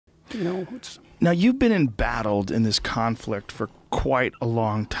You know, now, you've been embattled in this conflict for quite a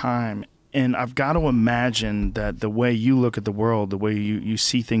long time, and I've got to imagine that the way you look at the world, the way you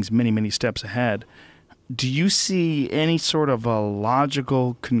see things many, many steps ahead, do you see any sort of a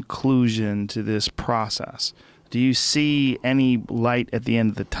logical conclusion to this process? Do you see any light at the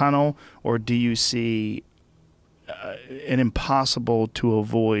end of the tunnel, or do you see an impossible to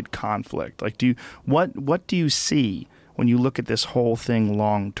avoid conflict? Like, what do you see when you look at this whole thing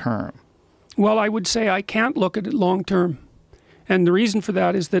long term? well, I would say I can't look at it long term. And the reason for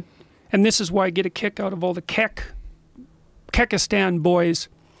that is that, and this is why I get a kick out of all the Kekistan boys.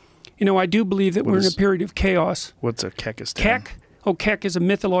 You know, I do believe that we're in a period of chaos. What's a Kekistan? Kek is a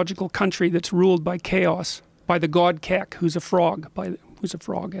mythological country that's ruled by chaos, by the god Kek, who's a frog,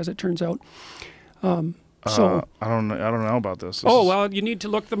 as it turns out. I don't know about this. Well, you need to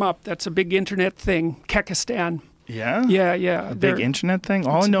look them up. That's a big internet thing, Kekistan. Yeah? Yeah. A big internet thing?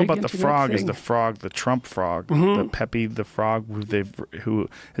 All I know about the frog is the Trump frog, Mm-hmm. the Pepe the frog, who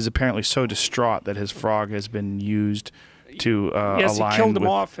is apparently so distraught that his frog has been used to yes, align he killed him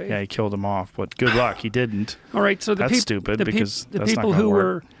with, off. Eh? Yeah, he killed him off, but good luck, he didn't. All right, so that's stupid because the that's people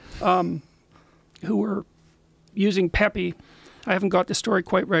not gonna who were using Pepe, I haven't got the story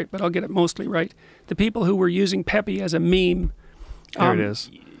quite right, but I'll get it mostly right. The people who were using Pepe as a meme. There it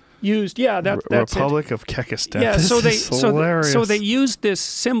is. That's Republic it. of Kekistan. Yeah, This so they used this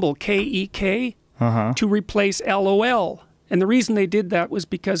symbol KEK to replace LOL. And the reason they did that was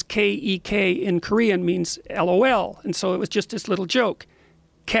because KEK in Korean means LOL. And so it was just this little joke.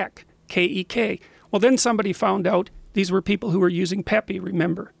 Kek, K-E-K. Well, then somebody found out these were people who were using Pepe,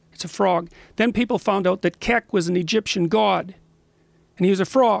 remember. It's a frog. Then people found out that Kek was an Egyptian god. And he was a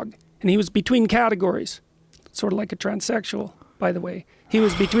frog. And he was between categories. Sort of like a transsexual, by the way. He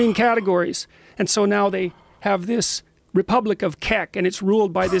was between categories. And so now they have this Republic of Kek, and it's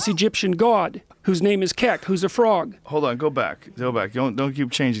ruled by this Egyptian god whose name is Kek, who's a frog. Hold on, go back. Don't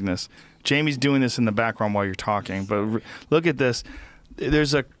keep changing this. Jamie's doing this in the background while you're talking, but look at this.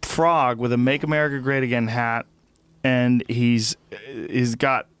 There's a frog with a Make America Great Again hat, and he's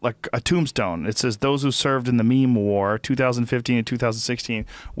got like a tombstone. It says, "Those who served in the meme war, 2015 and 2016.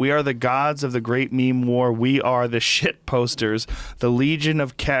 We are the gods of the great meme war. We are the shit posters. The Legion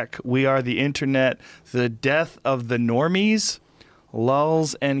of Kek. We are the internet. The death of the normies.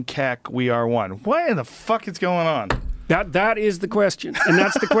 Lulz and Kek. We are one." What in the fuck is going on? That is the question. And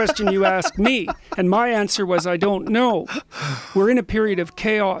that's the question you asked me. And my answer was, I don't know. We're in a period of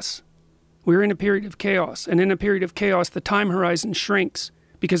chaos. We're in a period of chaos. And in a period of chaos, the time horizon shrinks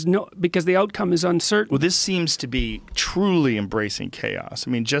because the outcome is uncertain. Well, this seems to be truly embracing chaos.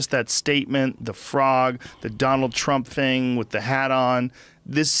 I mean, just that statement, the frog, the Donald Trump thing with the hat on.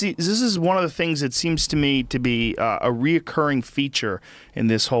 This is one of the things that seems to me to be a reoccurring feature in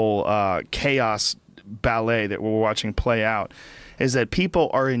this whole chaos ballet that we're watching play out, is that people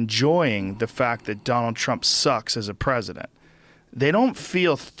are enjoying the fact that Donald Trump sucks as a president. They don't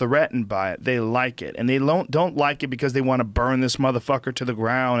feel threatened by it. They like it. And they don't like it because they want to burn this motherfucker to the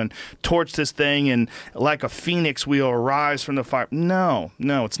ground and torch this thing, and like a phoenix we'll arise from the fire. No,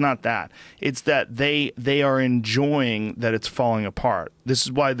 it's not that. It's that they are enjoying that it's falling apart. This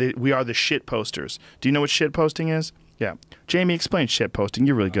is why we are the shit posters. Do you know what shit posting is? Yeah. Jamie, explain shit posting.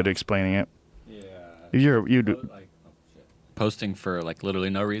 You're really good at explaining it. Yeah. You do. Posting for like literally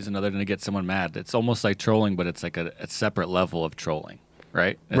no reason other than to get someone mad. It's almost like trolling, but it's like a separate level of trolling,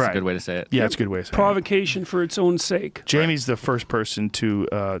 right? That's a good way to say it. Yeah, it's a good way to say it. Provocation for its own sake. Jamie's the first person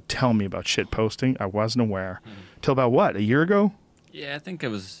to tell me about shit posting. I wasn't aware. Till about what, a year ago? Yeah, I think it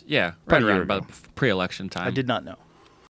was, right around about pre-election time. I did not know.